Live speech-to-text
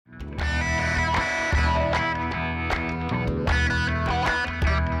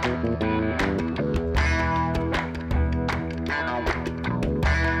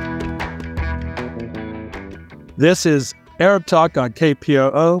This is Arab Talk on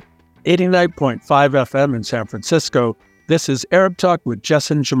KPOO, 89.5 FM in San Francisco. This is Arab Talk with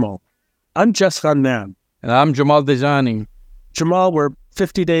Jess and Jamal. I'm Jess Ghannam. And I'm Jamal Dejani. Jamal, we're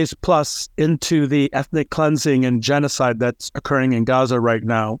 50 days plus into the ethnic cleansing and genocide that's occurring in Gaza right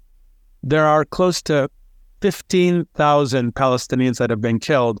now. There are close to 15,000 Palestinians that have been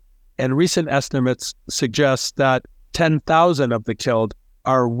killed, and recent estimates suggest that 10,000 of the killed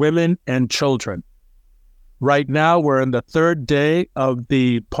are women and children. Right now, we're in the third day of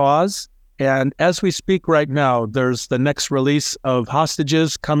the pause, and as we speak right now, there's the next release of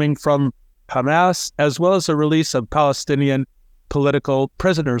hostages coming from Hamas, as well as a release of Palestinian political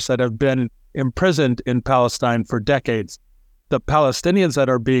prisoners that have been imprisoned in Palestine for decades. The Palestinians that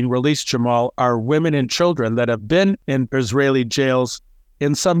are being released, Jamal, are women and children that have been in Israeli jails,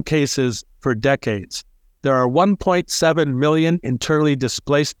 in some cases, for decades. There are 1.7 million internally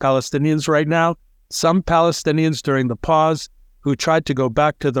displaced Palestinians right now. Some Palestinians during the pause who tried to go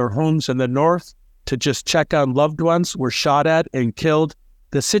back to their homes in the north to just check on loved ones were shot at and killed.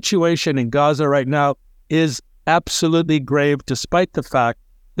 The situation in Gaza right now is absolutely grave, despite the fact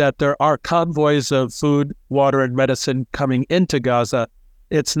that there are convoys of food, water, and medicine coming into Gaza.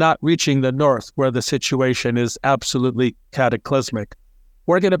 It's not reaching the north, where the situation is absolutely cataclysmic.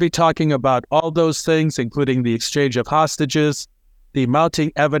 We're going to be talking about all those things, including the exchange of hostages, the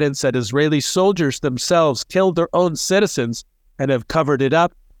mounting evidence that Israeli soldiers themselves killed their own citizens and have covered it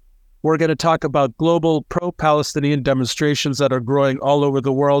up. We're going to talk about global pro-Palestinian demonstrations that are growing all over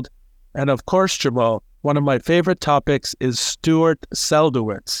the world. And of course, Jamal, one of my favorite topics is Stuart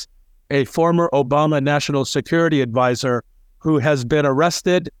Seldowitz, a former Obama national security advisor who has been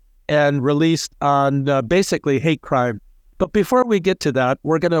arrested and released on basically hate crime. But before we get to that,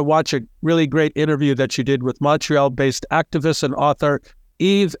 we're going to watch a really great interview that you did with Montreal-based activist and author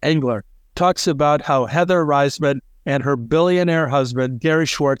Yves Engler. Talks about how Heather Reisman and her billionaire husband, Gary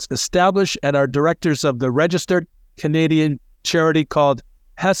Schwartz, established and are directors of the registered Canadian charity called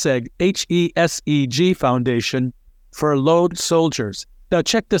HESEG, H-E-S-E-G Foundation for Lone Soldiers. Now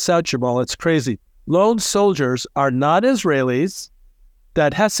check this out, Jamal, it's crazy. Lone soldiers are not Israelis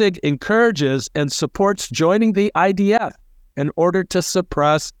that HESEG encourages and supports joining the IDF in order to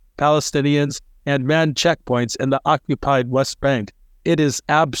suppress Palestinians and man checkpoints in the occupied West Bank. It is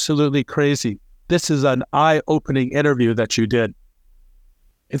absolutely crazy. This is an eye-opening interview that you did.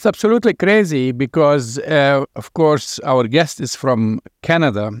 It's absolutely crazy because, of course, our guest is from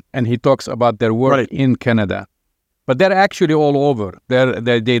Canada, and he talks about their work in Canada. But they're actually all over.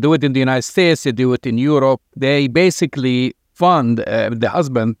 They do it in the United States, they do it in Europe. They basically fund, the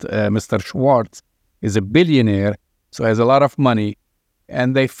husband, Mr. Schwartz, is a billionaire, so has a lot of money,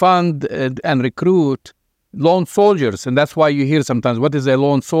 and they fund and recruit lone soldiers, and that's why you hear sometimes, what is a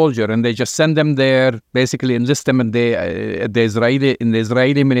lone soldier? And they just send them there, basically enlist them in the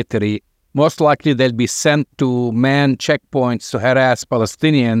Israeli military. Most likely they'll be sent to man checkpoints to harass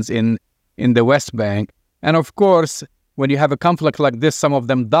Palestinians in the West Bank. And of course, when you have a conflict like this, some of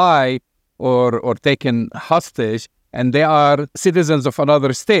them die or taken hostage, and they are citizens of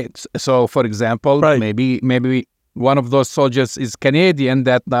another state. So, for example, maybe one of those soldiers is Canadian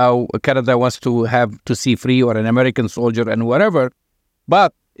that now Canada wants to have to see free, or an American soldier and whatever.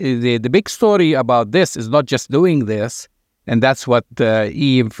 But the big story about this is not just doing this, and that's what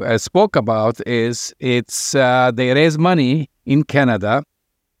Yves spoke about, is they raise money in Canada,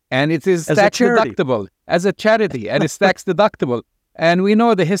 and it is tax deductible as a charity, and it's tax deductible. And we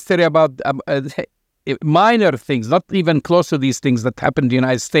know the history about minor things, not even close to these things that happened in the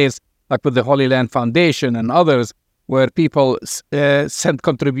United States, like with the Holy Land Foundation and others, where people sent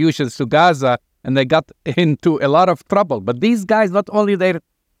contributions to Gaza and they got into a lot of trouble. But these guys, not only they're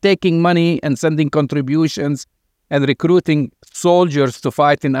taking money and sending contributions and recruiting soldiers to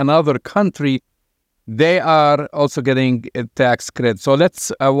fight in another country, they are also getting a tax credit. So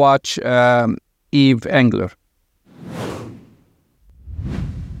let's watch Yves Engler.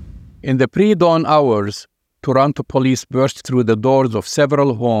 In the pre-dawn hours, Toronto police burst through the doors of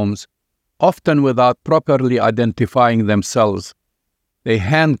several homes, often without properly identifying themselves. They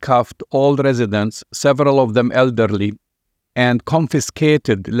handcuffed all residents, several of them elderly, and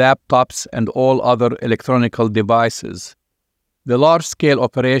confiscated laptops and all other electronic devices. The large-scale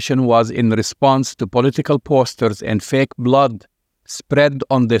operation was in response to political posters and fake blood spread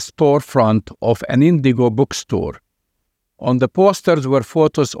on the storefront of an Indigo bookstore. On the posters were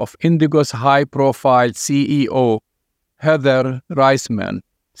photos of Indigo's high-profile CEO, Heather Reisman,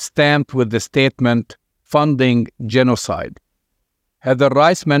 stamped with the statement, "Funding Genocide." Heather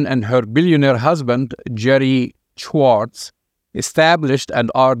Reisman and her billionaire husband, Gary Schwartz, established and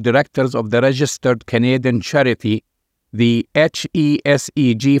are directors of the registered Canadian charity, the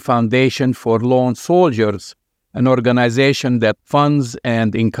HESEG Foundation for Lone Soldiers, an organization that funds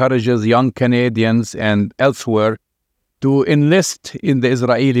and encourages young Canadians and elsewhere to enlist in the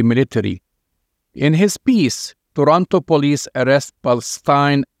Israeli military. In his piece, Toronto police arrest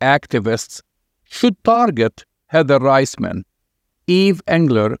Palestine activists should target Heather Reisman. Yves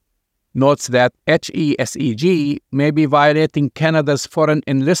Engler notes that HESEG may be violating Canada's Foreign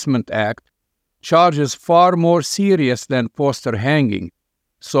Enlistment Act, charges far more serious than poster hanging.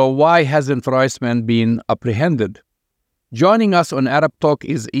 So why hasn't Reisman been apprehended? Joining us on Arab Talk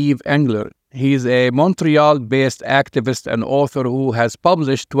is Yves Engler. He is a Montreal-based activist and author who has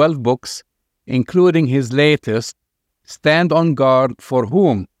published 12 books, including his latest, Stand on Guard for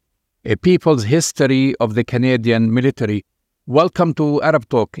Whom? A People's History of the Canadian Military. Welcome to Arab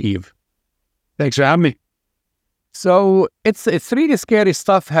Talk, Yves. Thanks for having me. So it's really scary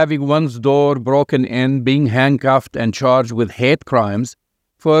stuff, having one's door broken in, being handcuffed and charged with hate crimes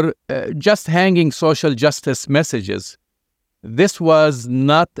for just hanging social justice messages. This was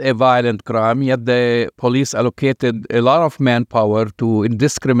not a violent crime, yet the police allocated a lot of manpower to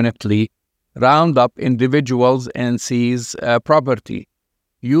indiscriminately round up individuals and seize property.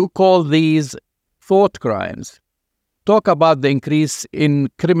 You call these thought crimes. Talk about the increase in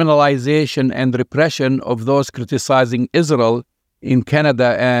criminalization and repression of those criticizing Israel in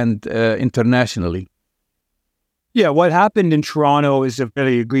Canada and internationally. Yeah, what happened in Toronto is a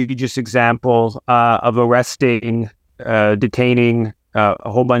very egregious example of arresting, detaining a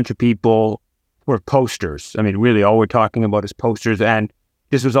whole bunch of people for posters. I mean, really, all we're talking about is posters, and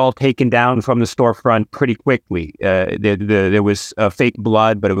this was all taken down from the storefront pretty quickly. There was fake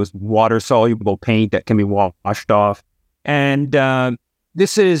blood, but it was water-soluble paint that can be washed off. And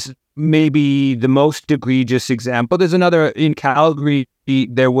this is maybe the most egregious example. There's another in Calgary.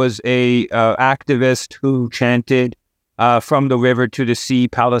 There was a activist who chanted from the river to the sea,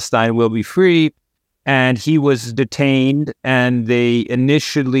 Palestine will be free. And he was detained, and they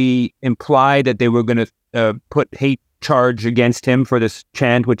initially implied that they were going to put hate charge against him for this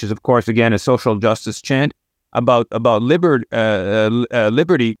chant, which is, of course, again, a social justice chant about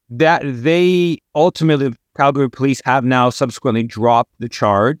liberty. That they ultimately, Calgary police have now subsequently dropped the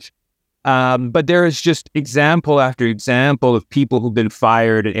charge. But there is just example after example of people who've been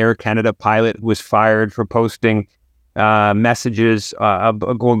fired. An Air Canada pilot was fired for posting messages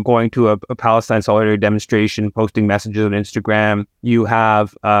going to a Palestine solidarity demonstration, posting messages on Instagram. You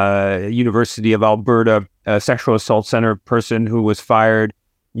have University of Alberta sexual assault center person who was fired.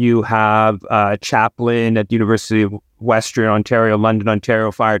 You have a chaplain at the University of Western Ontario, London,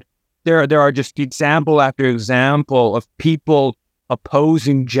 Ontario, fired. There are just example after example of people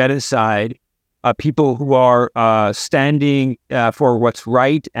opposing genocide, people who are standing for what's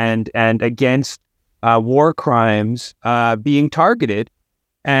right and against war crimes being targeted.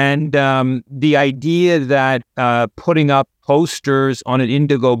 And the idea that putting up posters on an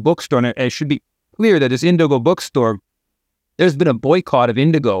Indigo bookstore, and it should be clear that this Indigo bookstore, there's been a boycott of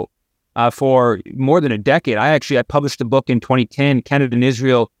Indigo for more than a decade. I published a book in 2010, Canada and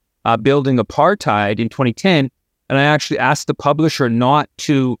Israel Building Apartheid, in 2010, and I actually asked the publisher not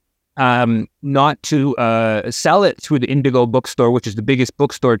to sell it through the Indigo bookstore, which is the biggest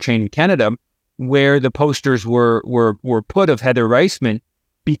bookstore chain in Canada, where the posters were put of Heather Reisman,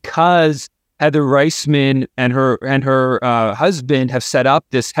 because Heather Reisman and her husband have set up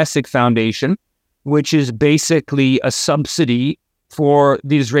this HESEG Foundation, which is basically a subsidy for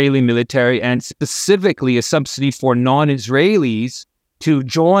the Israeli military, and specifically a subsidy for non-Israelis to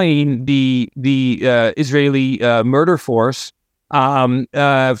join the Israeli murder force. And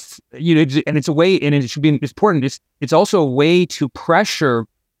it's a way, and it should be important. It's also a way to pressure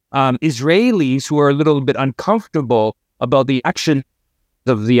Israelis who are a little bit uncomfortable about the action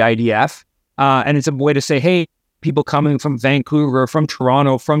of the IDF, and it's a way to say, hey, people coming from Vancouver, from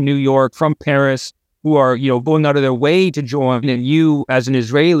Toronto, from New York, from Paris, who are going out of their way to join, and you as an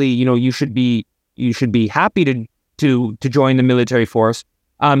Israeli, you should be happy to join the military force.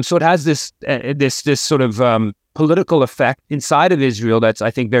 So it has this sort of political effect inside of Israel that's,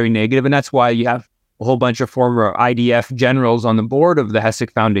 I think, very negative, and that's why you have a whole bunch of former IDF generals on the board of the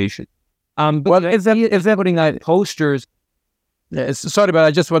HESEG Foundation. But is that putting out posters? Sorry, but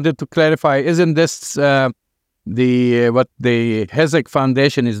I just wanted to clarify: isn't this what the HESEG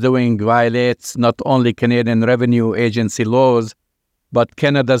Foundation is doing violates not only Canadian Revenue Agency laws, but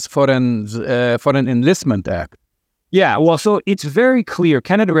Canada's Foreign Enlistment Act? Yeah, well, so it's very clear.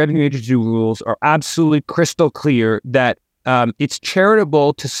 Canada Revenue Agency rules are absolutely crystal clear that it's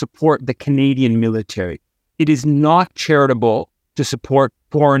charitable to support the Canadian military. it is not charitable to support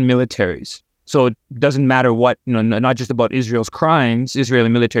foreign militaries. So it doesn't matter what, not just about Israel's crimes, Israeli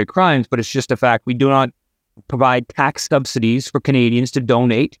military crimes, but it's just a fact we do not provide tax subsidies for Canadians to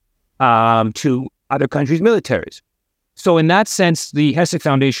donate to other countries' militaries. So in that sense, the HESEG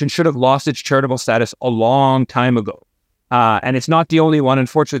Foundation should have lost its charitable status a long time ago. And it's not the only one.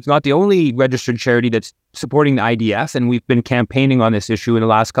 Unfortunately, it's not the only registered charity that's supporting the IDF. And we've been campaigning on this issue in the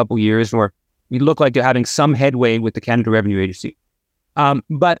last couple of years where we look like they're having some headway with the Canada Revenue Agency.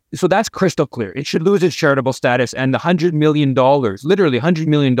 But so that's crystal clear. It should lose its charitable status. And the $100 million, literally $100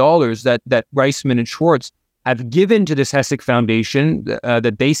 million that Reisman and Schwartz have given to this HESEG Foundation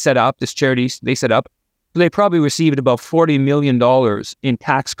that they set up, this charity they set up, they probably received about $40 million in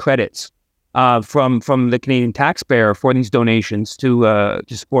tax credits from the Canadian taxpayer for these donations to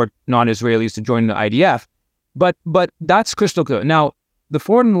support non-Israelis to join the IDF. But that's crystal clear. Now, the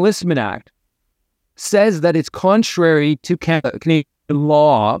Foreign Enlistment Act says that it's contrary to Canadian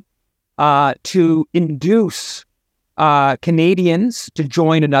law to induce Canadians to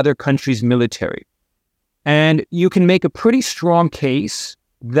join another country's military. And you can make a pretty strong case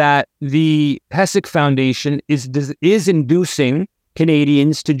that the HESEG Foundation is inducing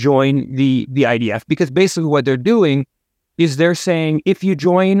Canadians to join the IDF, because basically what they're doing is they're saying, if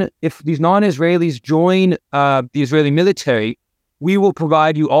these non-Israelis join the Israeli military, we will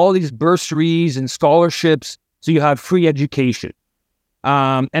provide you all these bursaries and scholarships so you have free education.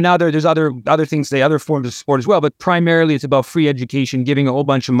 And there's other things, other forms of support as well, but primarily it's about free education, giving a whole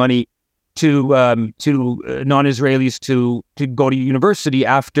bunch of money to non-Israelis to go to university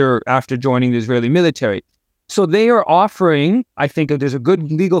after joining the Israeli military. So they are offering, I think there's a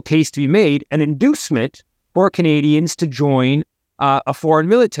good legal case to be made, an inducement for Canadians to join a foreign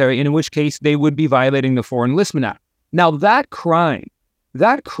military, in which case they would be violating the Foreign Enlistment Act. Now that crime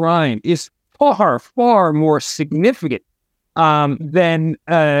is far, far more significant than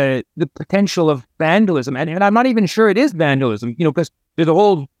the potential of vandalism. And I'm not even sure it is vandalism, because there's a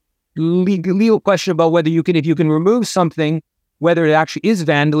whole legal question about whether if you can remove something, whether it actually is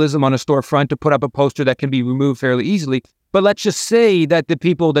vandalism on a storefront to put up a poster that can be removed fairly easily. But let's just say that the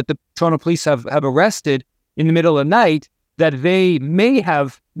people that the Toronto police have arrested in the middle of the night, that they may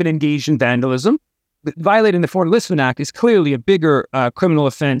have been engaged in vandalism. But violating the Foreign Enlistment Act is clearly a bigger criminal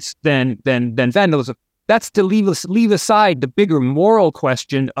offense than vandalism. That's to leave aside the bigger moral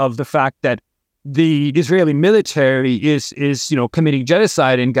question of the fact that the Israeli military is committing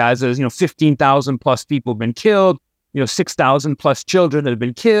genocide in Gaza. 15,000 plus people have been killed. 6,000 plus children that have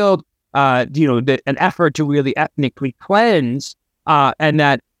been killed, an effort to really ethnically cleanse, and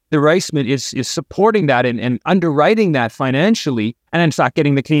that the Reisman is supporting that and underwriting that financially, and in fact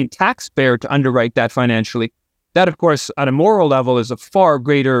getting the Canadian taxpayer to underwrite that financially. That, of course, at a moral level is a far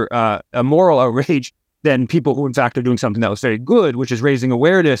greater a moral outrage than people who, in fact, are doing something that was very good, which is raising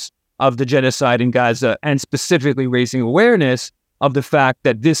awareness of the genocide in Gaza, and specifically raising awareness of the fact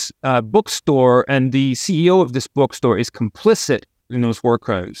that this bookstore and the CEO of this bookstore is complicit in those war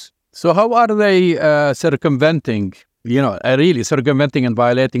crimes. So how are they circumventing and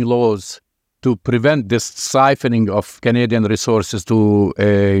violating laws to prevent this siphoning of Canadian resources to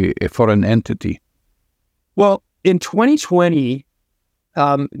a foreign entity? Well, in 2020,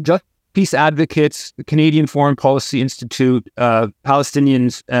 Just Peace Advocates, the Canadian Foreign Policy Institute,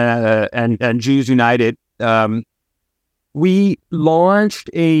 Palestinians and Jews United, we launched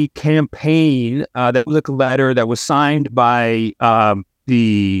a campaign that was a letter that was signed by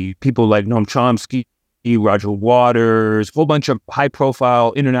the people like Noam Chomsky, Roger Waters, a whole bunch of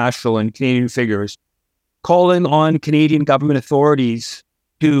high-profile international and Canadian figures, calling on Canadian government authorities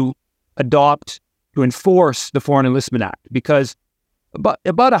to enforce the Foreign Enlistment Act, because about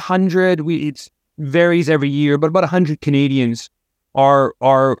 100, it varies every year, but about 100 Canadians are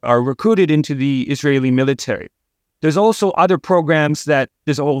recruited into the Israeli military. There's also other programs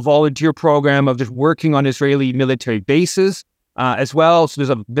there's a whole volunteer program of just working on Israeli military bases as well. So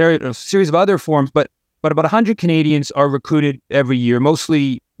there's a series of other forms, but about 100 Canadians are recruited every year,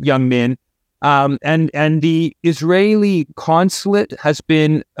 mostly young men. And the Israeli consulate has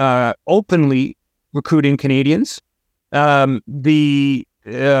been openly recruiting Canadians. The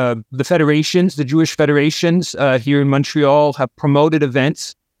federations, the Jewish federations here in Montreal, have promoted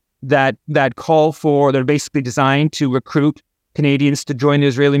events that they're basically designed to recruit Canadians to join the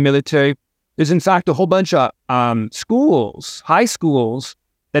Israeli military. There's in fact a whole bunch of schools, high schools,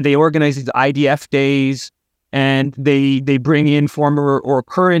 that they organize these IDF days, and they bring in former or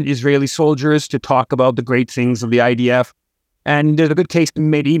current Israeli soldiers to talk about the great things of the IDF. And there's a good case to be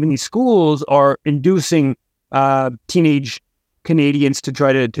made. Even these schools are inducing teenage Canadians to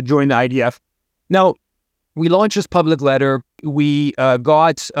try to join the IDF. Now, we launched this public letter. We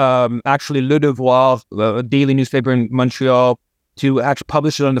got actually Le Devoir, a daily newspaper in Montreal, to actually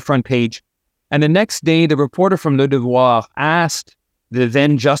publish it on the front page. And the next day, the reporter from Le Devoir asked the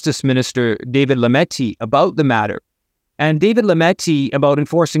then Justice Minister, David Lametti, about the matter. And David Lametti, about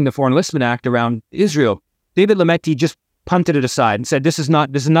enforcing the Foreign Enlistment Act around Israel, David Lametti just punted it aside and said, this is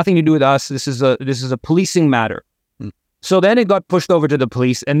nothing to do with us. This is a policing matter. So then it got pushed over to the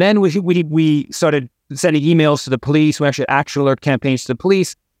police. And then we started sending emails to the police. We actually had action alert campaigns to the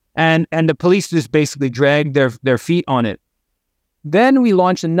police. And the police just basically dragged their feet on it. Then we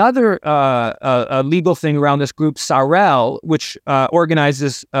launched another legal thing around this group, Sarel, which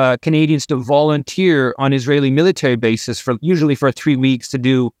organizes Canadians to volunteer on Israeli military bases usually for 3 weeks to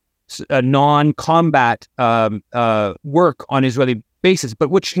do non-combat work on Israeli bases, but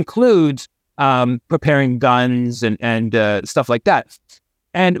which includes preparing guns and stuff like that.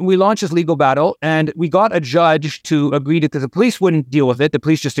 And we launched this legal battle, and we got a judge to agree to, because the police wouldn't deal with it. The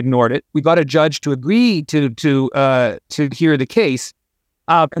police just ignored it. We got a judge to agree to hear the case.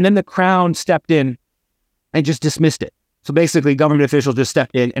 And then the Crown stepped in and just dismissed it. So basically, government officials just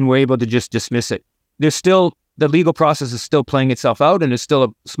stepped in and were able to just dismiss it. The legal process is still playing itself out, and there's still a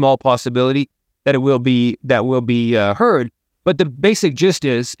small possibility that it will be heard. But the basic gist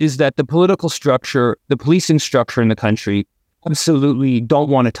is that the political structure, the policing structure in the country, absolutely don't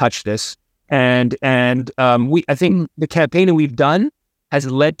want to touch this. And I think the campaigning we've done has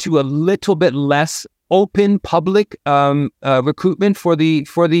led to a little bit less open public recruitment for the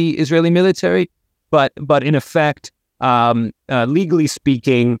Israeli military, but in effect, legally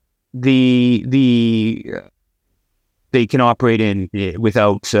speaking, they can operate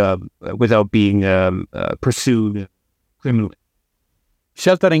without being pursued criminally.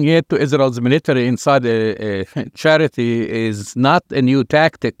 Sheltering aid to Israel's military inside a charity is not a new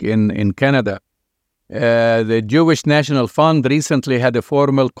tactic in Canada. The Jewish National Fund recently had a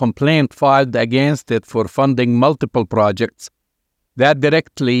formal complaint filed against it for funding multiple projects that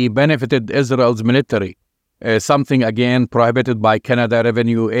directly benefited Israel's military, something again prohibited by Canada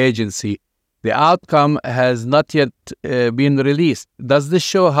Revenue Agency. The outcome has not yet been released. Does this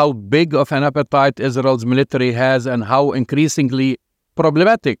show how big of an appetite Israel's military has and how increasingly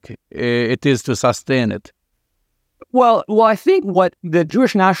problematic it is to sustain it? Well, I think what the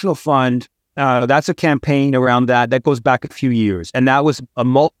Jewish National Fund, that's a campaign around that goes back a few years. And that was a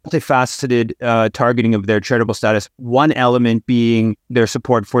multifaceted targeting of their charitable status, one element being their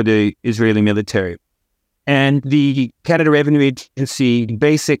support for the Israeli military. And the Canada Revenue Agency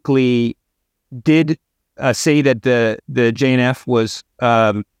basically did say that the JNF was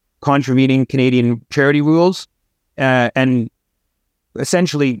contravening Canadian charity rules, and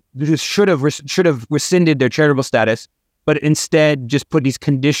essentially should have rescinded their charitable status, but instead just put these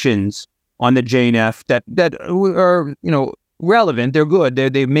conditions on the JNF that are relevant. They're good.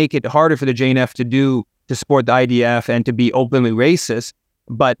 They make it harder for the JNF to support the IDF and to be openly racist,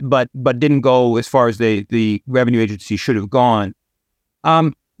 but didn't go as far as the revenue agency should have gone.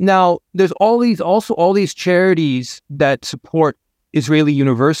 Now there's all these charities that support Israeli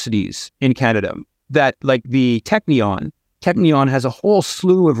universities in Canada, that like the Technion has a whole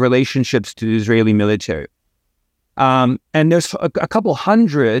slew of relationships to the Israeli military. And there's a couple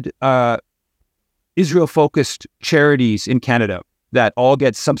hundred Israel-focused charities in Canada that all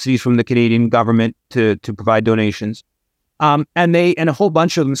get subsidies from the Canadian government to provide donations. And a whole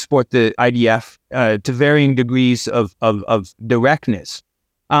bunch of them support the IDF to varying degrees of directness.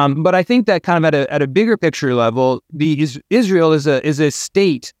 But I think that kind of at a bigger picture level, Israel is a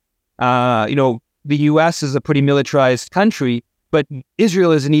state. The U.S. is a pretty militarized country, but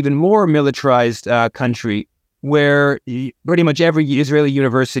Israel is an even more militarized country, where pretty much every Israeli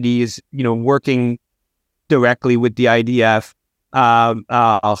university is, working directly with the IDF.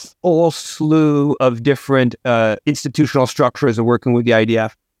 A whole slew of different institutional structures are working with the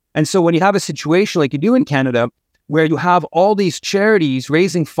IDF. And so when you have a situation like you do in Canada, where you have all these charities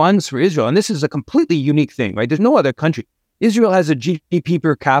raising funds for Israel, and this is a completely unique thing, right? There's no other country. Israel has a GDP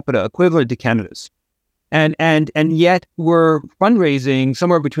per capita equivalent to Canada's. And yet we're fundraising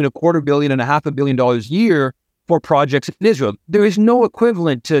somewhere between $250 million and $500 million a year for projects in Israel. There is no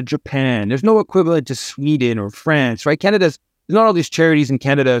equivalent to Japan. There's no equivalent to Sweden or France, right? There's not all these charities in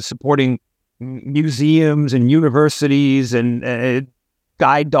Canada supporting museums and universities and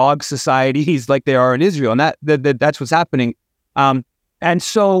guide dog societies like they are in Israel. And that's what's happening. And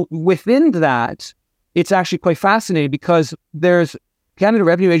so within that, it's actually quite fascinating, because there's Canada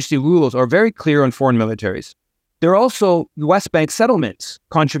Revenue Agency rules are very clear on foreign militaries. There are also West Bank settlements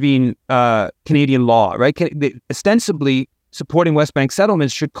contravene Canadian law, right? Ostensibly, supporting West Bank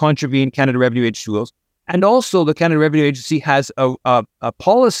settlements should contravene Canada Revenue Agency rules. And also, the Canada Revenue Agency has a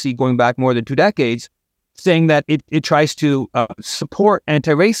policy going back more than 2 decades saying that it tries to support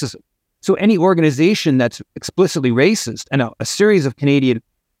anti-racism. So any organization that's explicitly racist, and a series of Canadian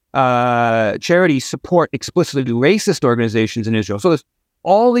charities support explicitly racist organizations in Israel. So there's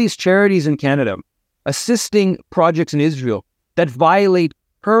all these charities in Canada assisting projects in Israel that violate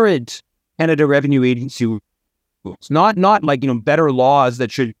current Canada Revenue Agency rules. Not like, better laws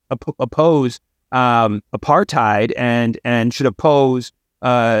that should oppose apartheid and should oppose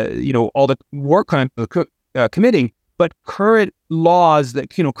all the war crimes committing, but current laws that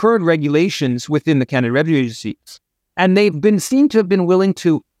current regulations within the Canada Revenue Agency, and they've been seen to have been willing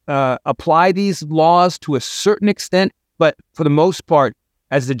to apply these laws to a certain extent, but for the most part,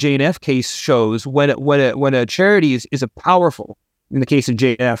 as the JNF case shows, when a charity is a powerful, in the case of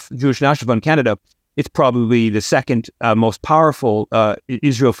JNF, Jewish National Fund Canada, it's probably the second most powerful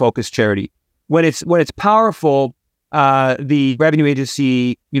Israel-focused charity. When it's powerful, the revenue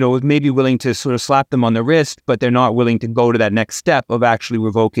agency, is maybe willing to sort of slap them on the wrist, but they're not willing to go to that next step of actually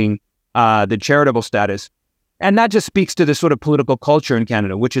revoking the charitable status. And that just speaks to the sort of political culture in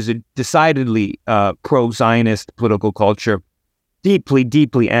Canada, which is a decidedly pro-Zionist political culture, deeply,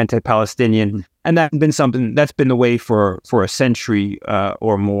 deeply anti-Palestinian. And that's been something that's been the way for a century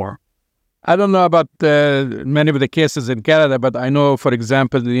or more. I don't know about many of the cases in Canada, but I know, for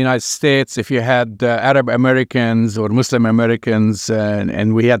example, in the United States, if you had Arab Americans or Muslim Americans,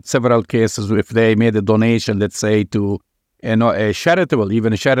 and we had several cases, if they made a donation, let's say, to a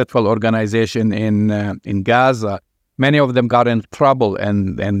charitable organization in Gaza, many of them got in trouble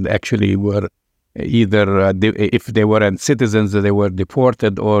and actually were either, if they weren't citizens, they were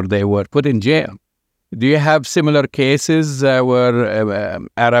deported or they were put in jail. Do you have similar cases where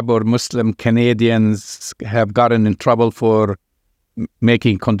Arab or Muslim Canadians have gotten in trouble for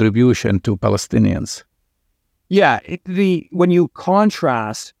making contribution to Palestinians? Yeah, when you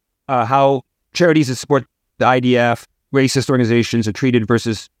contrast how charities that support the IDF, racist organizations are treated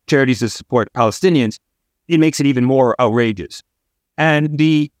versus charities that support Palestinians, it makes it even more outrageous. And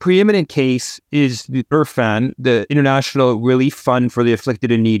the preeminent case is the IRFAN, the International Relief Fund for the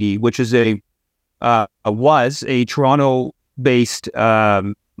Afflicted and Needy, which is was a Toronto-based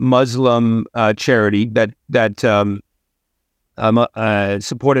Muslim charity that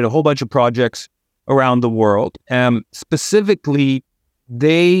supported a whole bunch of projects around the world. Specifically,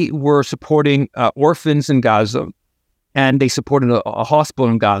 they were supporting orphans in Gaza, and they supported a hospital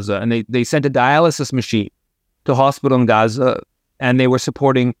in Gaza, and they sent a dialysis machine to a hospital in Gaza, and they were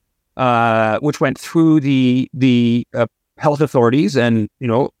supporting, which went through the health authorities, and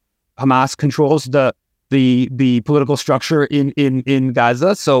Hamas controls the political structure in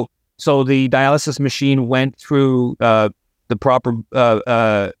Gaza. So the dialysis machine went through the proper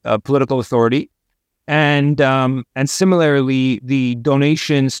political authority, and similarly, the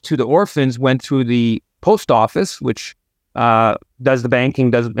donations to the orphans went through the post office, which does the banking,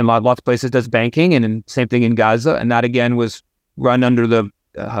 does in lots of places does banking, and same thing in Gaza, and that again was run under the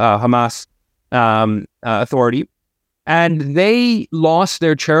Hamas authority. And they lost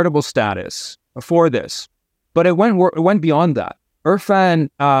their charitable status for this, but it went beyond that.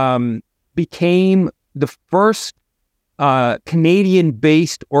 IRFAN became the first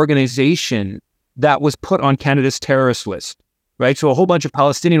Canadian-based organization that was put on Canada's terrorist list. Right, so a whole bunch of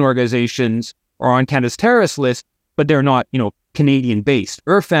Palestinian organizations are on Canada's terrorist list, but they're not, Canadian-based.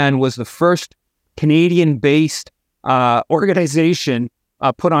 IRFAN was the first Canadian-based organization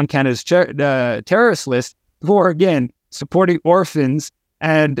put on Canada's terrorist list for, again, supporting orphans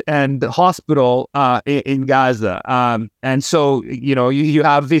and the hospital in Gaza. And so, you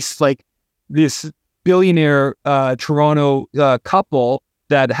have this billionaire Toronto couple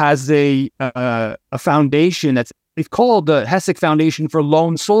that has a foundation it's called the HESEG Foundation for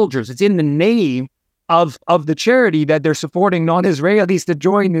Lone Soldiers. It's in the name of the charity that they're supporting non-Israelis to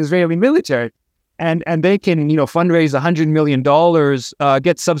join the Israeli military. And they can, fundraise $100 million,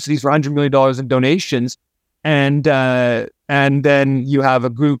 get subsidies for $100 million in donations. And then you have a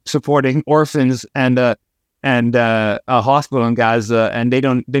group supporting orphans and a hospital in Gaza, and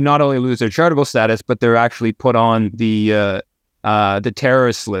they not only lose their charitable status, but they're actually put on the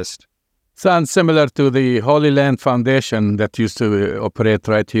terrorist list. Sounds similar to the Holy Land Foundation that used to operate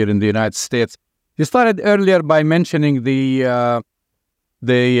right here in the United States. You started earlier by mentioning the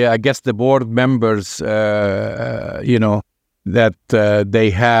board members, that they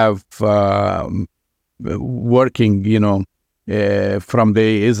have working, from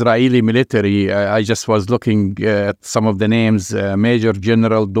the Israeli military. I just was looking at some of the names. Major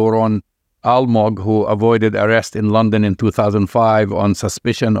General Doron Almog, who avoided arrest in London in 2005 on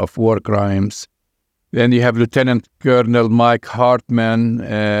suspicion of war crimes. Then you have Lieutenant Colonel Mike Hartman,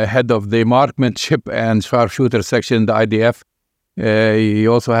 head of the marksmanship and sharpshooter section in the IDF.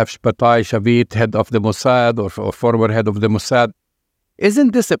 You also have Shpatai Shavit, head of the Mossad or former head of the Mossad.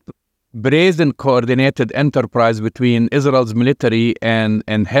 Isn't this a brazen coordinated enterprise between Israel's military and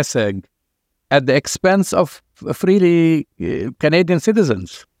HESEG at the expense of freely Canadian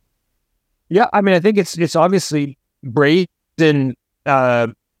citizens? Yeah, I mean, I think it's obviously brazen.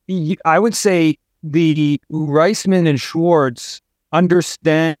 I would say the Reisman and Schwartz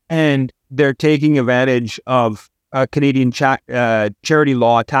understand they're taking advantage of Canadian charity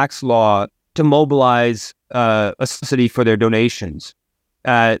law, tax law, to mobilize a subsidy for their donations.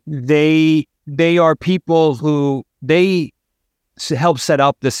 They are people who they helped set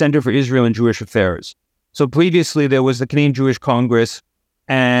up the Center for Israel and Jewish Affairs. So previously there was the Canadian Jewish Congress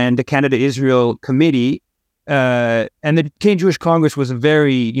and the Canada-Israel Committee. And the Canadian Jewish Congress was a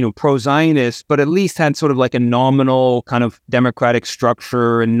very, pro-Zionist, but at least had sort of like a nominal kind of democratic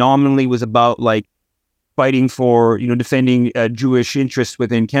structure, and nominally was about like fighting for, defending Jewish interests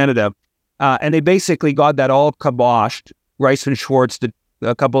within Canada. And they basically got that all kiboshed, Reisman Schwartz,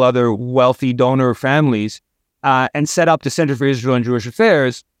 a couple other wealthy donor families, and set up the Center for Israel and Jewish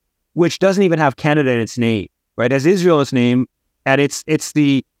Affairs, which doesn't even have Canada in its name, right? It has Israel in its name, and it's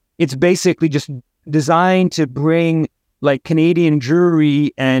basically just designed to bring like Canadian Jewry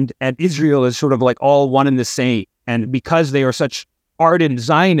and Israel as sort of like all one and the same. And because they are such ardent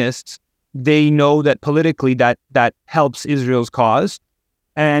Zionists, they know that politically that helps Israel's cause.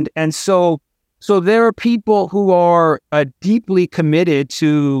 And so there are people who are deeply committed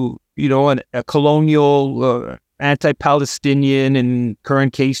to, a colonial, anti-Palestinian, and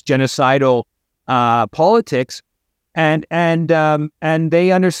current case genocidal politics. And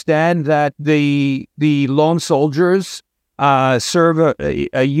they understand that the lone soldiers serve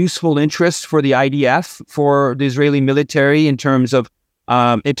a useful interest for the IDF, for the Israeli military in terms of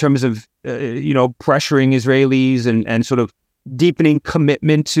pressuring Israelis and sort of deepening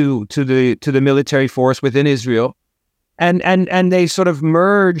commitment to the military force within Israel, and they sort of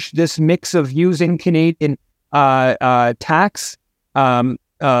merge this mix of using Canadian tax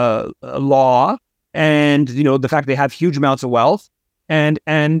law, and the fact they have huge amounts of wealth, and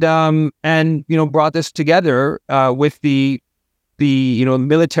brought this together with the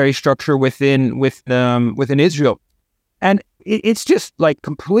military structure within Israel, and it's just like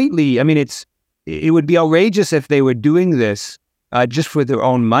completely. I mean, it would be outrageous if they were doing this just for their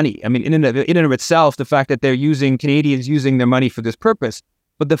own money. I mean, in and of itself, the fact that Canadians using their money for this purpose,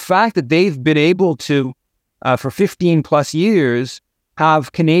 but the fact that they've been able to, for 15 plus years,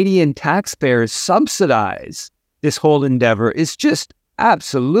 have Canadian taxpayers subsidize this whole endeavor is just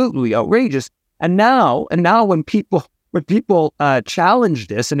absolutely outrageous. And now when people challenge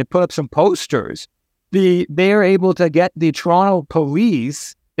this and they put up some posters, they are able to get the Toronto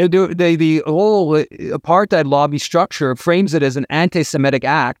police. The whole apartheid lobby structure frames it as an anti-Semitic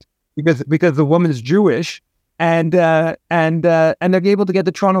act because the woman's Jewish, and they're able to get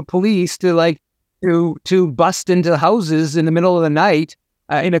the Toronto police to bust into houses in the middle of the night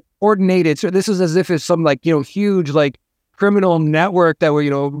in a coordinated. So this is as if it's some huge criminal network that were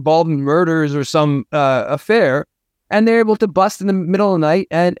involved in murders or some affair, and they're able to bust in the middle of the night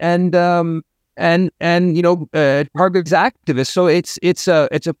and target activists. So it's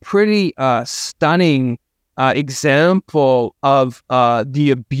a pretty stunning example of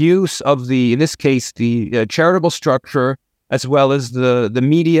the abuse of in this case the charitable structure, as well as the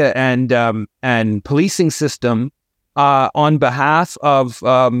media and policing system on behalf of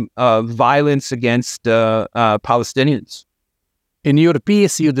violence against Palestinians. In your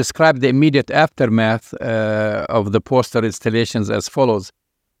piece, you describe the immediate aftermath of the poster installations as follows.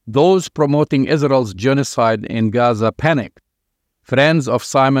 Those promoting Israel's genocide in Gaza panicked. Friends of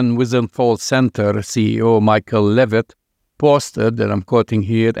Simon Wiesenthal Center CEO Michael Levitt posted, and I'm quoting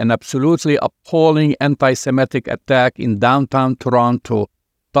here, an absolutely appalling anti-Semitic attack in downtown Toronto,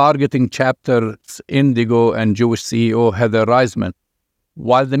 targeting Chapters Indigo and Jewish CEO Heather Reisman.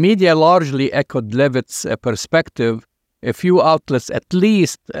 While the media largely echoed Levitt's perspective, a few outlets at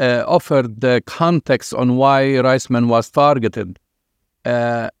least offered the context on why Reisman was targeted.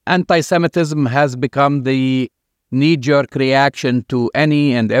 Anti-Semitism has become the knee-jerk reaction to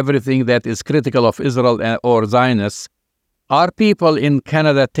any and everything that is critical of Israel or Zionists. Are people in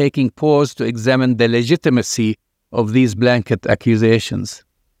Canada taking pause to examine the legitimacy of these blanket accusations?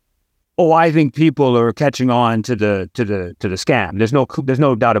 Oh, I think people are catching on to the scam. There's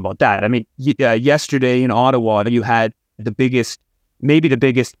no doubt about that. I mean, yesterday in Ottawa, you had maybe the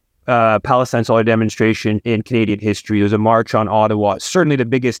biggest Palestine solidarity demonstration in Canadian history. There was a march on Ottawa, certainly the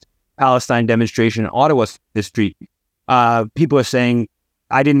biggest Palestine demonstration in Ottawa's history. People are saying,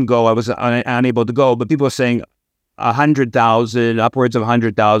 I didn't go, I was unable to go, but people are saying 100,000, upwards of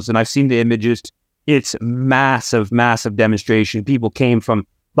 100,000. I've seen the images. It's massive, massive demonstration.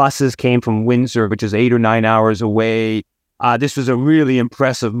 Buses came from Windsor, which is 8 or 9 hours away. This was a really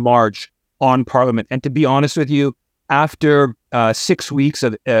impressive march on Parliament. And to be honest with you, after 6 weeks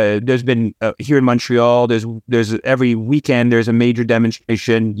of, there's been here in Montreal, there's every weekend there's a major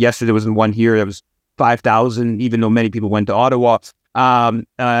demonstration. Yesterday there was one here. There was 5,000, even though many people went to Ottawa.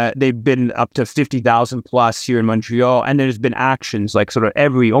 They've been up to 50,000 plus here in Montreal, and there's been actions like sort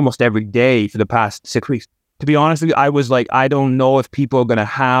of almost every day for the past 6 weeks. To be honest with you, I was like, I don't know if people are going to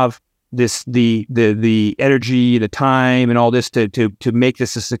have the energy, the time, and all this to make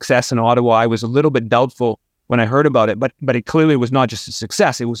this a success in Ottawa. I was a little bit doubtful when I heard about it, but it clearly was not just a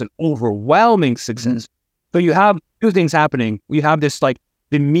success; it was an overwhelming success. So you have two things happening. You have this like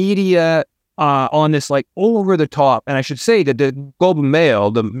the media on this like over the top, and I should say that the Globe and Mail,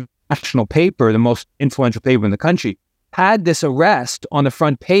 the national paper, the most influential paper in the country, had this arrest on the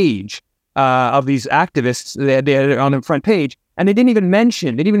front page of these activists. They're on the front page, and they didn't even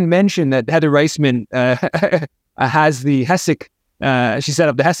mention that Heather Reisman has the HESEG. She set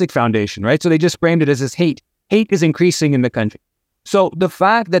up the HESEG Foundation, right? So they just framed it as this hate. Hate is increasing in the country. So the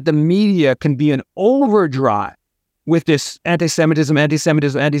fact that the media can be an overdrive with this anti-Semitism,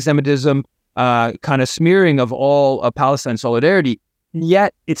 kind of smearing of all Palestine solidarity,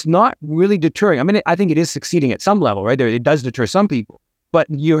 yet it's not really deterring. I mean, I think it is succeeding at some level, right? It does deter some people, but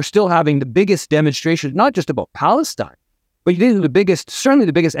you're still having the biggest demonstrations, not just about Palestine, but these are certainly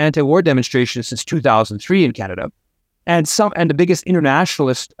the biggest anti-war demonstrations since 2003 in Canada, and the biggest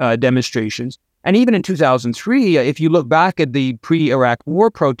internationalist demonstrations. And even in 2003, if you look back at the pre-Iraq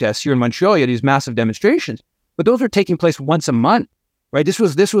war protests here in Montreal, you had these massive demonstrations, but those were taking place once a month, right? This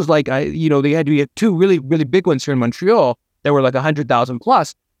was like, we had two really, really big ones here in Montreal that were like 100,000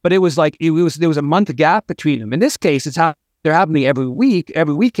 plus, but there was a month gap between them. In this case, they're happening every week,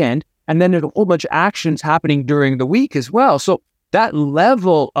 every weekend, and then there's a whole bunch of actions happening during the week as well. So that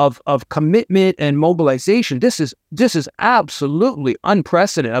level of commitment and mobilization, this is absolutely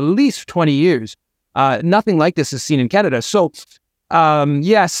unprecedented, at least 20 years. Nothing like this is seen in Canada. So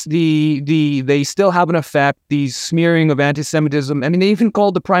yes, they still have an effect, these smearing of anti-Semitism. I mean, they even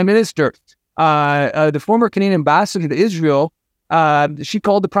called the Prime Minister, the former Canadian ambassador to Israel, she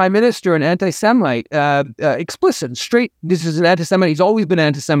called the Prime Minister an anti-Semite, explicit, straight. This is an anti-Semite. He's always been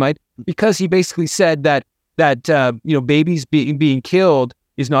anti-Semite because he basically said that babies being killed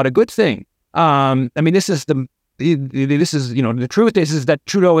is not a good thing. I mean, the truth is that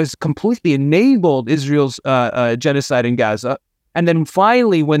Trudeau has completely enabled Israel's genocide in Gaza. And then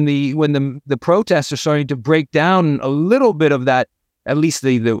finally, when the protests are starting to break down a little bit of that, at least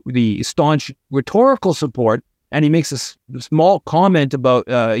the staunch rhetorical support, and he makes a small comment about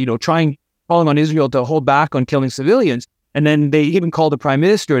calling on Israel to hold back on killing civilians, and then they even call the Prime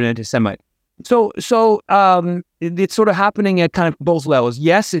Minister an anti-Semite. So it's sort of happening at kind of both levels.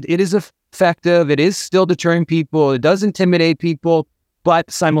 Yes, it is effective. It is still deterring people. It does intimidate people,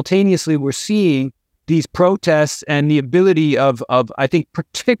 but simultaneously we're seeing these protests and the ability of I think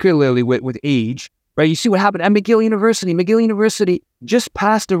particularly with age, right? You see what happened at McGill University. McGill University just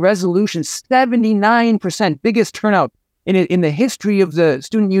passed a resolution, 79%, biggest turnout in the history of the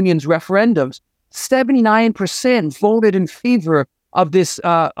student union's referendums. 79% voted in favor of this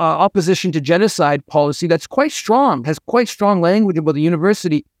opposition to genocide policy that's quite strong, has quite strong language about the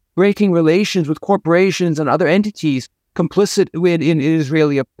university breaking relations with corporations and other entities complicit in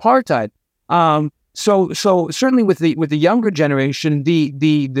Israeli apartheid. So certainly with the younger generation,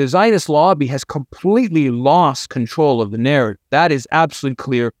 the Zionist lobby has completely lost control of the narrative. That is absolutely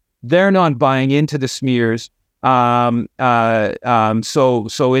clear. They're not buying into the smears. So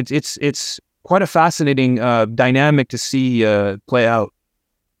it's quite a fascinating dynamic to see play out.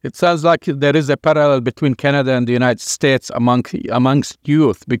 It sounds like there is a parallel between Canada and the United States amongst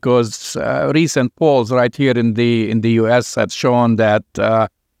youth, because recent polls right here in the U.S. have shown that there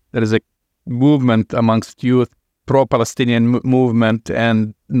is a movement amongst youth, pro-Palestinian movement,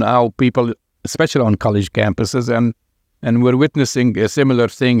 and now people, especially on college campuses, and we're witnessing a similar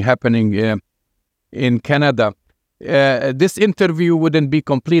thing happening in Canada. This interview wouldn't be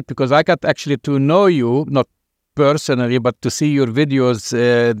complete because I got actually to know you, not personally, but to see your videos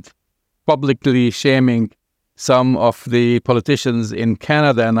publicly shaming some of the politicians in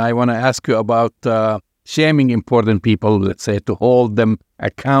Canada. And I want to ask you about shaming important people, let's say, to hold them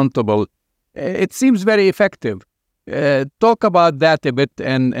accountable. It seems very effective. Talk about that a bit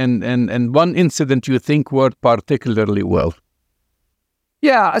and one incident you think worked particularly well.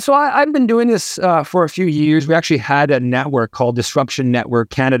 Yeah, so I've been doing this for a few years. We actually had a network called Disruption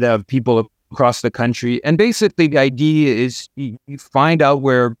Network Canada of people across the country. And basically the idea is you find out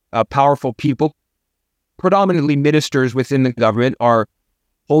where powerful people, predominantly ministers within the government, are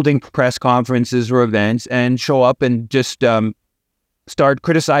holding press conferences or events and show up and just start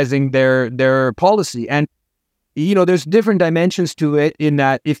criticizing their policy. And there's different dimensions to it in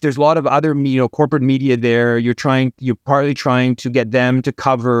that if there's a lot of other, corporate media there, you're partly trying to get them to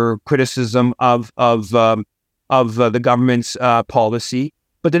cover criticism of the government's policy.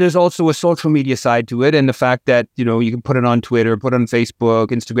 But then there's also a social media side to it, and the fact that you can put it on Twitter, put it on Facebook,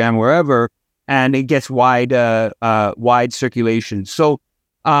 Instagram, wherever, and it gets wide circulation. So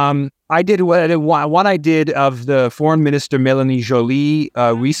I did what I did of the Foreign Minister Mélanie Joly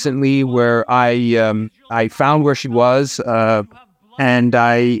recently, where I found where she was, and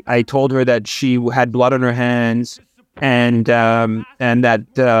I told her that she had blood on her hands, and that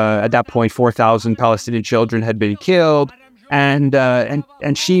at that point 4,000 Palestinian children had been killed, and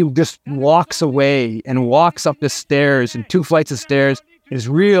she just walks away and walks up the stairs and 2 flights of stairs. Is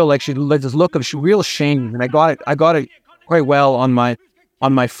real, like she let this look of real shame, and I got it quite well on my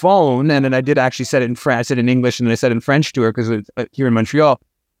phone, and then I did actually said it in French. I said it in English, and then I said it in French to her because it's here in Montreal.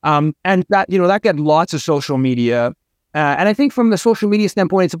 And that that got lots of social media, and I think from the social media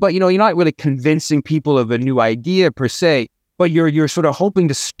standpoint, it's about you're not really convincing people of a new idea per se, but you're sort of hoping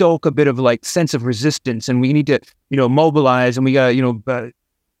to stoke a bit of like sense of resistance, and we need to mobilize, and we got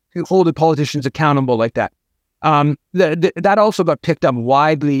hold the politicians accountable like that. That also got picked up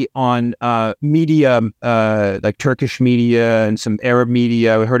widely on media, like Turkish media and some Arab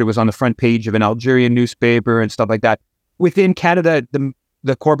media. I heard it was on the front page of an Algerian newspaper and stuff like that. Within Canada,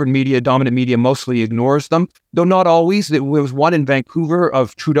 the corporate media, dominant media, mostly ignores them, though not always. There was one in Vancouver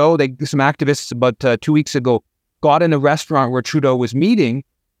of Trudeau. Some activists about 2 weeks ago got in a restaurant where Trudeau was meeting,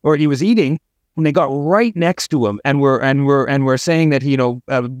 or he was eating, and they got right next to him, and we're saying that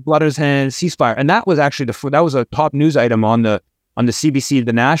blood on his hands, ceasefire, and that was actually that was a top news item on the CBC,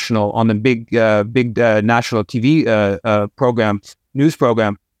 the National, on the big national TV news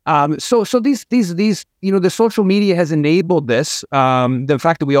program. So these the social media has enabled this. The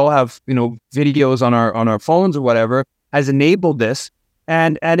fact that we all have videos on our phones or whatever has enabled this,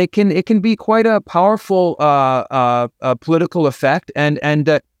 and it can be quite a powerful political effect,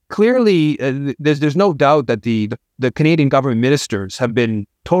 and clearly, there's no doubt that the Canadian government ministers have been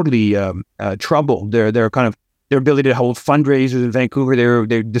totally troubled. Their ability to hold fundraisers in Vancouver,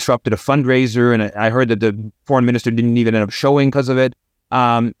 they disrupted a fundraiser, and I heard that the foreign minister didn't even end up showing because of it.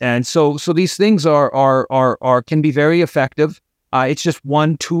 And so these things are can be very effective. It's just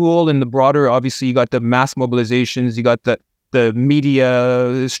one tool in the broader. Obviously, you got the mass mobilizations, you got the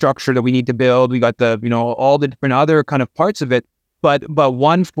media structure that we need to build. We got the all the different other kind of parts of it. But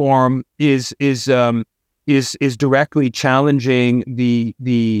one form is directly challenging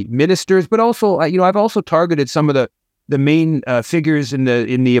the ministers, but also I've also targeted some of the main figures in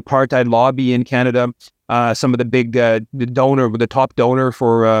the apartheid lobby in Canada. Some of the big the top donor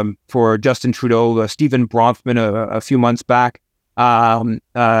for Justin Trudeau, Stephen Bronfman, a few months back.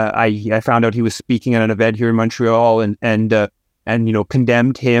 I found out he was speaking at an event here in Montreal and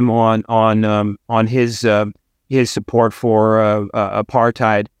condemned him on his support for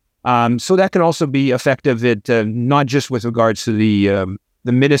apartheid. So that can also be effective at not just with regards to the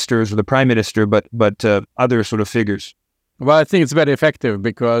ministers or the prime minister, but other sort of figures. Well, I think it's very effective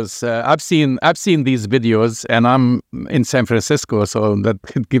because I've seen these videos, and I'm in San Francisco, so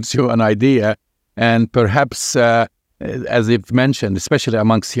that gives you an idea. And perhaps, as you've mentioned, especially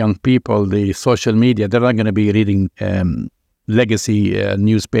amongst young people, the social media, they're not going to be reading legacy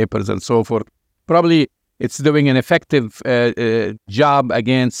newspapers and so forth. Probably it's doing an effective job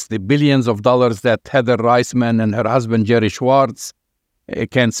against the billions of dollars that Heather Reisman and her husband Jerry Schwartz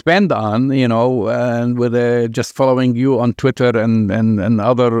can spend on, and with just following you on Twitter and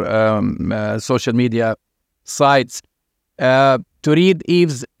other social media sites. To read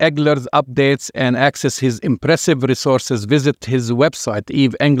Yves Engler's updates and access his impressive resources, visit his website,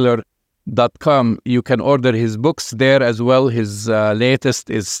 yvesengler.com. You can order his books there as well. His latest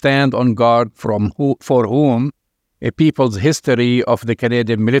is Stand on Guard for Whom? A People's History of the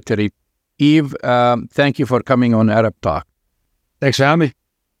Canadian Military. Yves, thank you for coming on Arab Talk. Thanks for having me.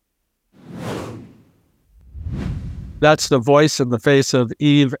 That's the voice and the face of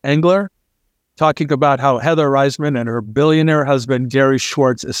Yves Engler, talking about how Heather Reisman and her billionaire husband, Gary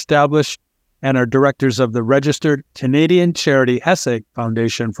Schwartz, established and are directors of the registered Canadian charity HESEG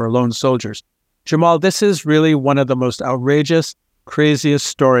Foundation for Lone Soldiers. Jamal, this is really one of the most outrageous, craziest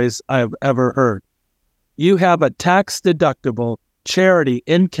stories I have ever heard. You have a tax-deductible charity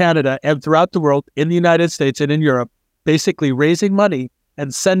in Canada and throughout the world, in the United States and in Europe, basically raising money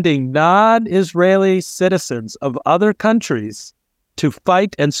and sending non-Israeli citizens of other countries to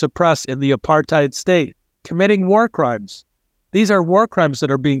fight and suppress in the apartheid state, committing war crimes. These are war crimes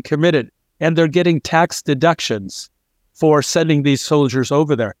that are being committed, and they're getting tax deductions for sending these soldiers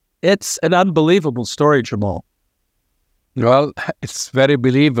over there. It's an unbelievable story, Jamal. Well, it's very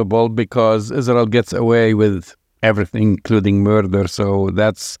believable because Israel gets away with everything, including murder. So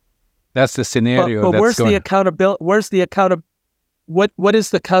that's the scenario. But where's the accountability? What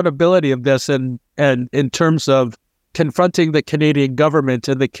is the accountability of this, and in terms of confronting the Canadian government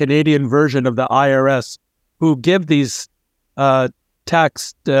and the Canadian version of the IRS, who give these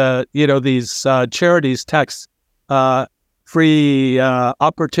these charities tax free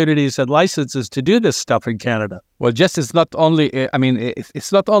opportunities and licenses to do this stuff in Canada? Well, it's not only. I mean,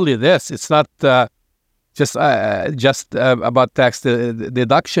 it's not only this. It's not just about tax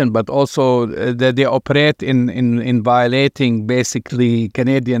deduction, but also they operate in violating basically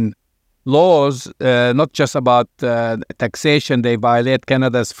Canadian laws. Not just about taxation. They violate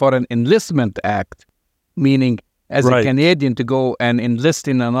Canada's Foreign Enlistment Act, meaning as a Canadian to go and enlist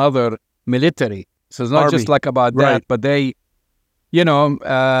in another military. So it's not Army. just like about that, but they,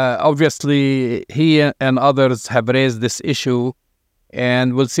 obviously he and others have raised this issue,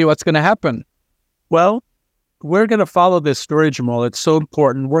 and we'll see what's going to happen. Well, we're going to follow this story, Jamal. It's so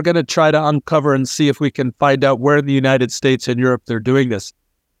important. We're going to try to uncover and see if we can find out where in the United States and Europe they're doing this.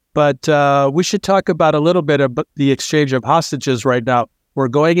 But we should talk about a little bit about the exchange of hostages right now. We're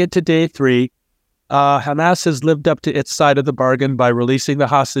going into day 3. Hamas has lived up to its side of the bargain by releasing the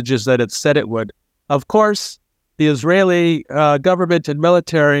hostages that it said it would. Of course, the Israeli government and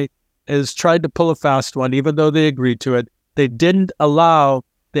military is trying to pull a fast one, even though they agreed to it. They didn't allow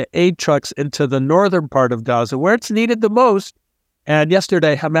the aid trucks into the northern part of Gaza, where it's needed the most. And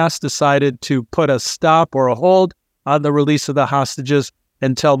yesterday, Hamas decided to put a stop or a hold on the release of the hostages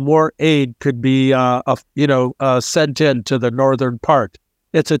until more aid could be, sent in to the northern part.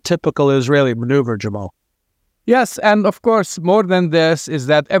 It's a typical Israeli maneuver, Jamal. Yes, and of course, more than this is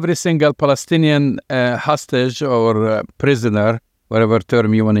that every single Palestinian hostage or prisoner, whatever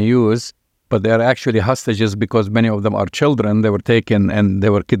term you want to use, but they're actually hostages because many of them are children. They were taken and they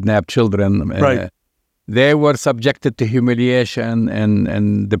were kidnapped children. Right. They were subjected to humiliation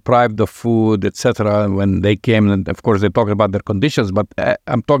and deprived of food, etc. when they came. And of course, they talked about their conditions, but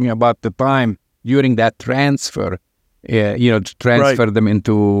I'm talking about the time during that transfer, to transfer them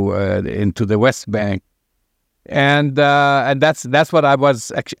into the West Bank. And that's what I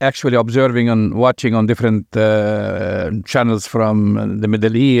was actually observing and watching on different channels from the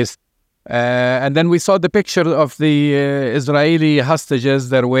Middle East. And then we saw the picture of the Israeli hostages.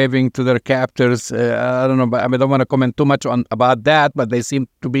 They're waving to their captors. I don't know, but I don't want to comment too much about that, but they seem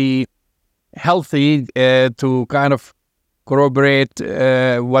to be healthy to kind of corroborate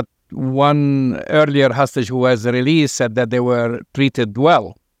what one earlier hostage who was released said, that they were treated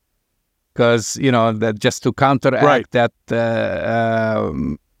well. Because, that just to counteract that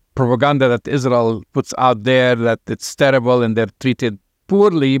propaganda that Israel puts out there, that it's terrible and they're treated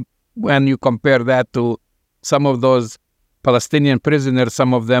poorly, when you compare that to some of those Palestinian prisoners,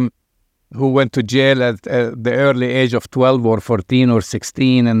 some of them who went to jail at the early age of 12 or 14 or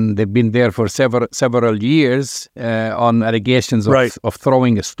 16, and they've been there for several years on allegations of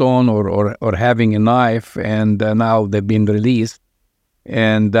throwing a stone or having a knife, and now they've been released.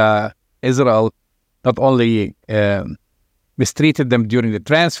 And Israel not only mistreated them during the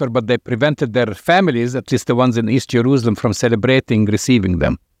transfer, but they prevented their families, at least the ones in East Jerusalem, from celebrating receiving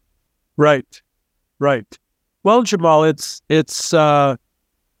them. Right. Well, Jamal, it's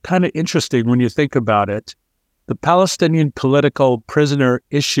kind of interesting when you think about it. The Palestinian political prisoner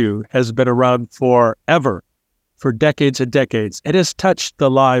issue has been around forever, for decades and decades. It has touched the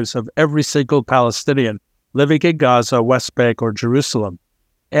lives of every single Palestinian living in Gaza, West Bank, or Jerusalem.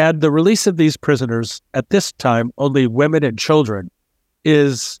 And the release of these prisoners, at this time, only women and children,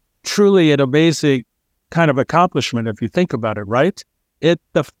 is truly an amazing kind of accomplishment if you think about it, right?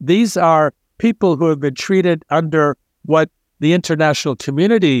 These are people who have been treated under what the international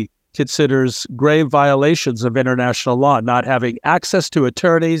community considers grave violations of international law, not having access to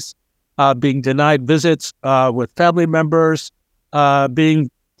attorneys, being denied visits with family members, being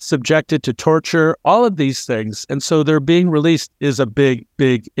subjected to torture, all of these things. And so their being released is a big,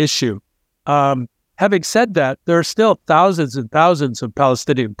 big issue. Having said that, there are still thousands and thousands of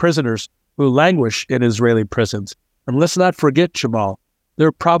Palestinian prisoners who languish in Israeli prisons. And let's not forget, Jamal, there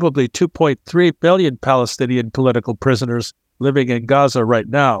are probably 2.3 billion Palestinian political prisoners living in Gaza right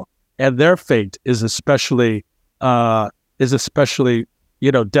now. And their fate is especially is especially,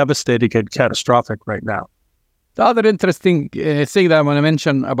 devastating and catastrophic right now. The other interesting thing that I want to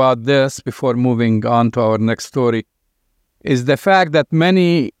mention about this before moving on to our next story is the fact that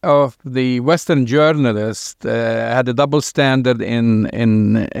many of the Western journalists had a double standard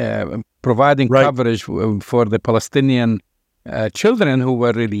in providing coverage for the Palestinian children who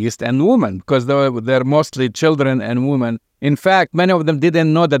were released and women, because they're mostly children and women. In fact, many of them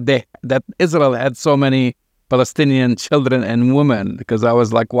didn't know that Israel had so many Palestinian children and women, because I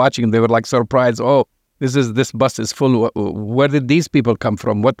was like watching, they were like surprised. Oh, this bus is full. Where did these people come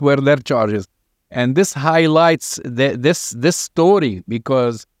from? What were their charges? And this highlights this story,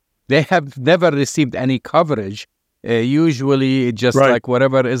 because they have never received any coverage. Usually just like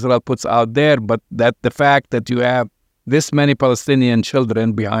whatever Israel puts out there, but that the fact that you have this many Palestinian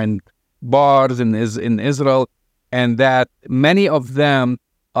children behind bars in Israel, and that many of them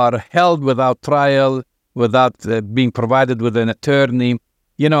are held without trial, without being provided with an attorney,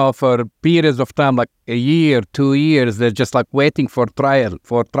 for periods of time, like a year, 2 years, they're just like waiting for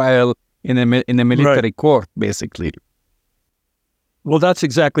trial in a military court, basically. Well, that's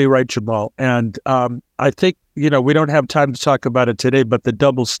exactly right, Jamal. And I think, we don't have time to talk about it today, but the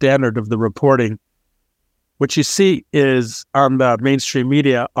double standard of the reporting, what you see is on the mainstream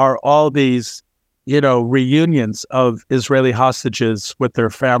media are all these, reunions of Israeli hostages with their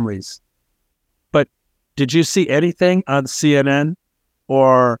families. But did you see anything on CNN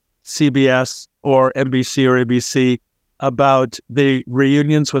or CBS or NBC or ABC about the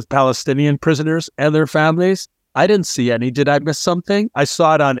reunions with Palestinian prisoners and their families? I didn't see any. Did I miss something? I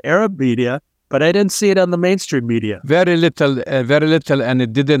saw it on Arab media, but I didn't see it on the mainstream media. Very little, and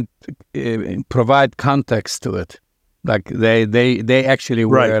it didn't provide context to it. Like they actually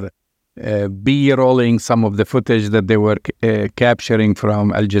were B-rolling some of the footage that they were capturing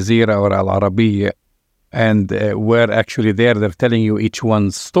from Al Jazeera or Al Arabiya, and were actually there. They're telling you each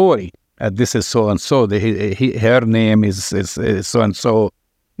one's story. This is so and so. Her name is so and so.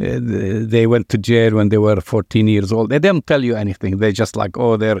 They went to jail when they were 14 years old. They didn't tell you anything. They just like,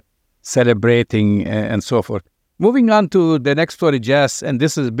 they're celebrating and so forth. Moving on to the next story, Jess, and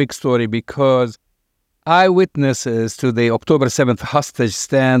this is a big story because eyewitnesses to the October 7th hostage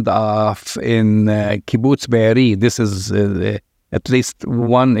standoff in Kibbutz Be'eri, this is at least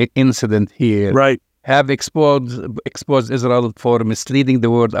one incident here, have exposed Israel for misleading the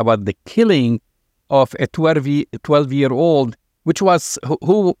world about the killing of a 12-year-old, which was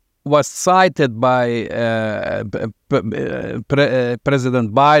who was cited by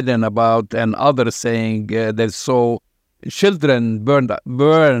President Biden about, and others saying they saw children burned,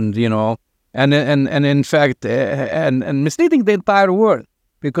 and in fact, and misleading the entire world,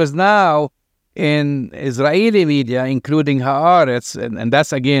 because now in Israeli media, including Haaretz, and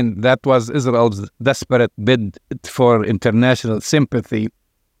that's again, that was Israel's desperate bid for international sympathy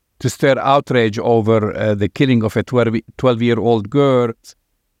to stir outrage over the killing of a 12-year-old girl.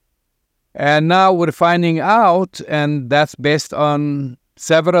 And now we're finding out, and that's based on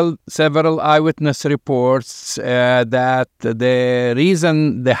several eyewitness reports, that the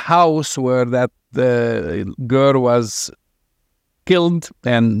reason the house where that the girl was killed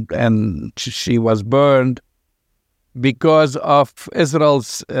and she was burned because of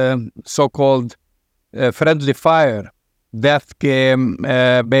Israel's so-called friendly fire. Death came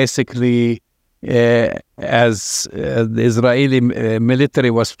basically as the Israeli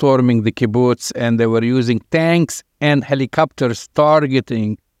military was storming the kibbutz, and they were using tanks and helicopters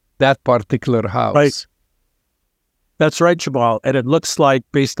targeting that particular house. Right. That's right, Jamal. And it looks like,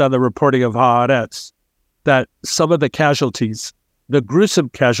 based on the reporting of Haaretz, that some of the casualties, the gruesome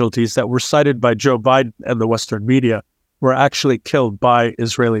casualties that were cited by Joe Biden and the Western media, were actually killed by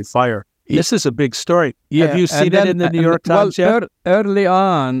Israeli fire. This is a big story. Have you seen it in the New York Times yet? Early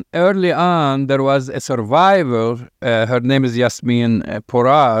on, there was a survivor. Her name is Yasmin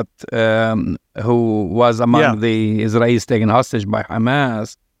Porat, who was among the Israelis taken hostage by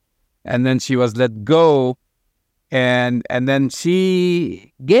Hamas. And then she was let go. And then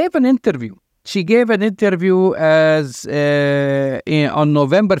she gave an interview. She gave an interview as on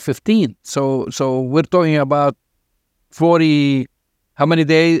November 15th. So we're talking about 40... How many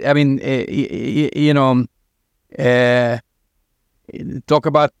days? I mean, talk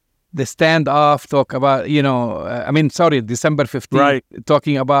about the standoff, talk about, December 15th, right.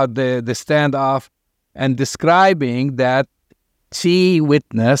 Talking about the standoff and describing that she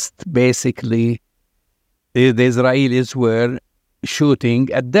witnessed basically the Israelis were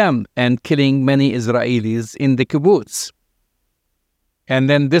shooting at them and killing many Israelis in the kibbutz. And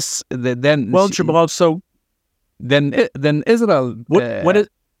then Jamal, so Then Israel. What is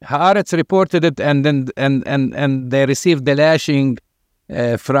Haaretz reported it, and then and they received the lashing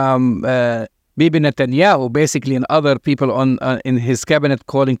from Bibi Netanyahu, basically, and other people on in his cabinet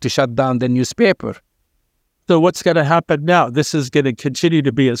calling to shut down the newspaper. So what's going to happen now? This is going to continue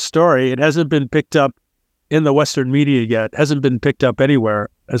to be a story. It hasn't been picked up in the Western media yet. It hasn't been picked up anywhere,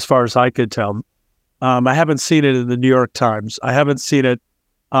 as far as I could tell. I haven't seen it in the New York Times. I haven't seen it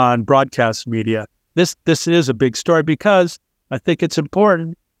on broadcast media. This is a big story because I think it's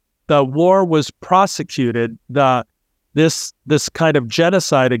important. The war was prosecuted. This kind of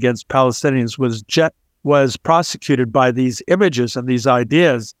genocide against Palestinians was prosecuted by these images and these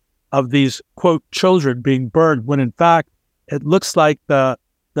ideas of these, quote, children being burned, when in fact it looks like the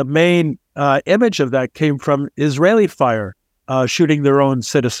main image of that came from Israeli fire, shooting their own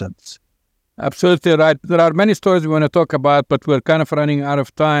citizens. Absolutely right. There are many stories we want to talk about, but we're kind of running out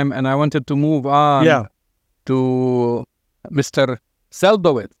of time, and I wanted to move on to Mr.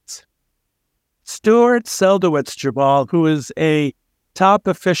 Seldowitz. Stuart Seldowitz, Jamal, who is a top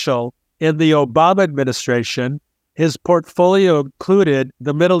official in the Obama administration. His portfolio included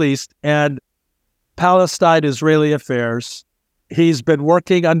the Middle East and Palestine-Israeli affairs. He's been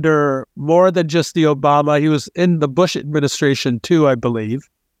working under more than just the Obama. He was in the Bush administration too, I believe.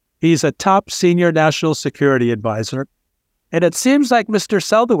 He's a top senior national security advisor. And it seems like Mr.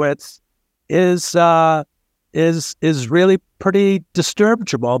 Seldowitz is really pretty disturbed,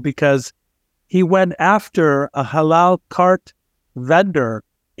 Jamal, because he went after a halal cart vendor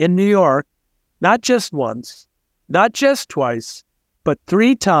in New York, not just once, not just twice, but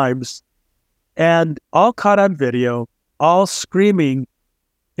 3 times, and all caught on video, all screaming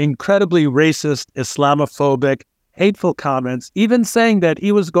incredibly racist, Islamophobic, hateful comments, even saying that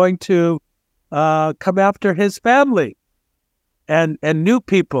he was going to come after his family and new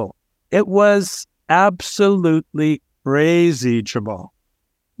people. It was absolutely crazy, Jamal.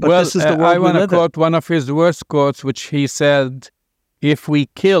 But well, this is the world I want we to live in. quote one of his worst quotes, which he said, if we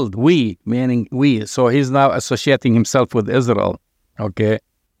killed, we, meaning we, so he's now associating himself with Israel, okay?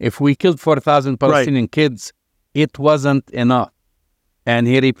 If we killed 4,000 Palestinian kids, it wasn't enough. And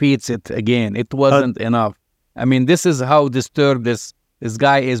he repeats it again, it wasn't enough. I mean, this is how disturbed this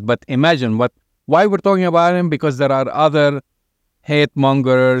guy is. But imagine why we're talking about him, because there are other hate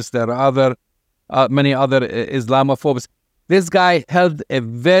mongers, there are many other Islamophobes. This guy held a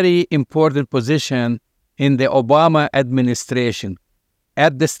very important position in the Obama administration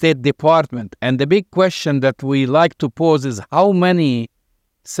at the State Department. And the big question that we like to pose is how many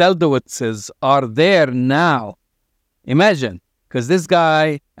Seldowitzes are there now? Imagine, because this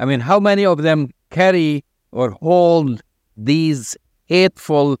guy, I mean, how many of them carry or hold these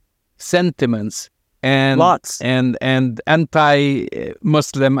hateful sentiments and Lots. and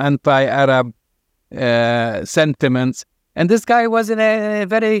anti-Muslim, anti-Arab sentiments? And this guy was in a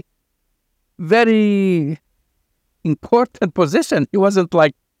very, very important position. He wasn't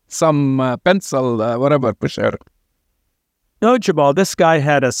like some pencil, whatever, pusher. No, Jamal, this guy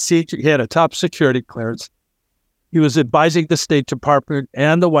had a top security clearance. He was advising the State Department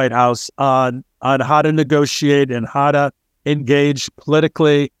and the White House on how to negotiate and how to engage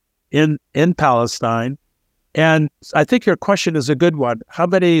politically in Palestine. And I think your question is a good one. How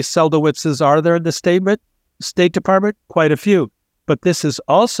many Seldowitzes are there in the State Department? Quite a few. But this is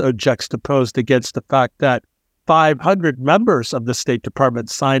also juxtaposed against the fact that 500 members of the State Department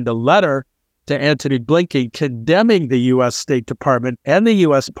signed a letter to Antony Blinken condemning the U.S. State Department and the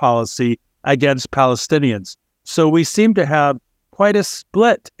U.S. policy against Palestinians. So we seem to have quite a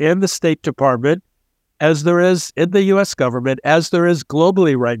split in the State Department, as there is in the U.S. government, as there is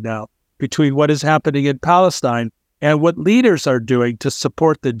globally right now, between what is happening in Palestine and what leaders are doing to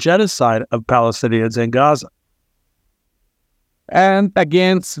support the genocide of Palestinians in Gaza. And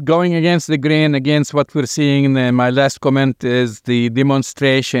going against the grain, against what we're seeing, my last comment is the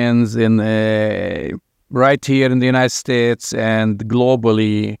demonstrations right here in the United States and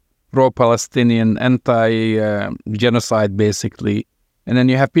globally, pro-Palestinian, anti-genocide, basically. And then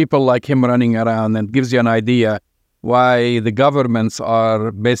you have people like him running around, and it gives you an idea why the governments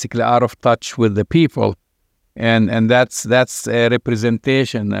are basically out of touch with the people. And that's a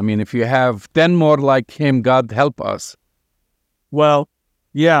representation. I mean, if you have 10 more like him, God help us. Well,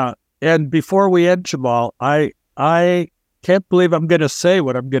 yeah. And before we end, Jamal, I can't believe I'm going to say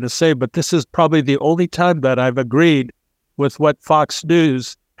what I'm going to say, but this is probably the only time that I've agreed with what Fox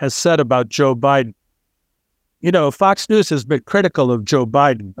News has said about Joe Biden. You know, Fox News has been critical of Joe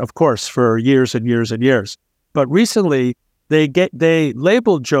Biden, of course, for years and years and years. But recently, they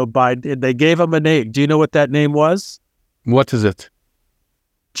labeled Joe Biden and they gave him a name. Do you know what that name was? What is it?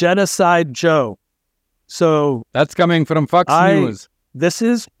 Genocide Joe. So that's coming from Fox News. This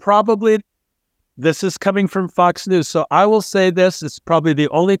is coming from Fox News. So I will say this, it's probably the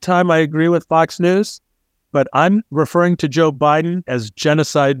only time I agree with Fox News, but I'm referring to Joe Biden as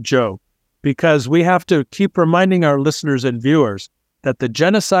Genocide Joe, because we have to keep reminding our listeners and viewers that the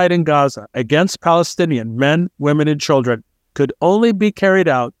genocide in Gaza against Palestinian men, women, and children could only be carried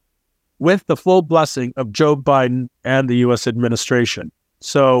out with the full blessing of Joe Biden and the U.S. administration.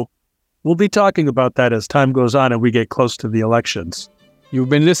 So we'll be talking about that as time goes on and we get close to the elections. You've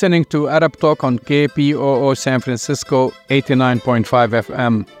been listening to Arab Talk on KPOO San Francisco 89.5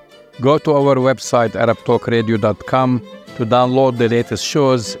 FM. Go to our website, arabtalkradio.com, to download the latest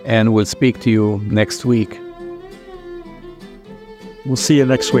shows, and we'll speak to you next week. We'll see you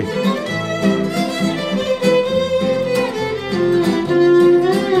next week.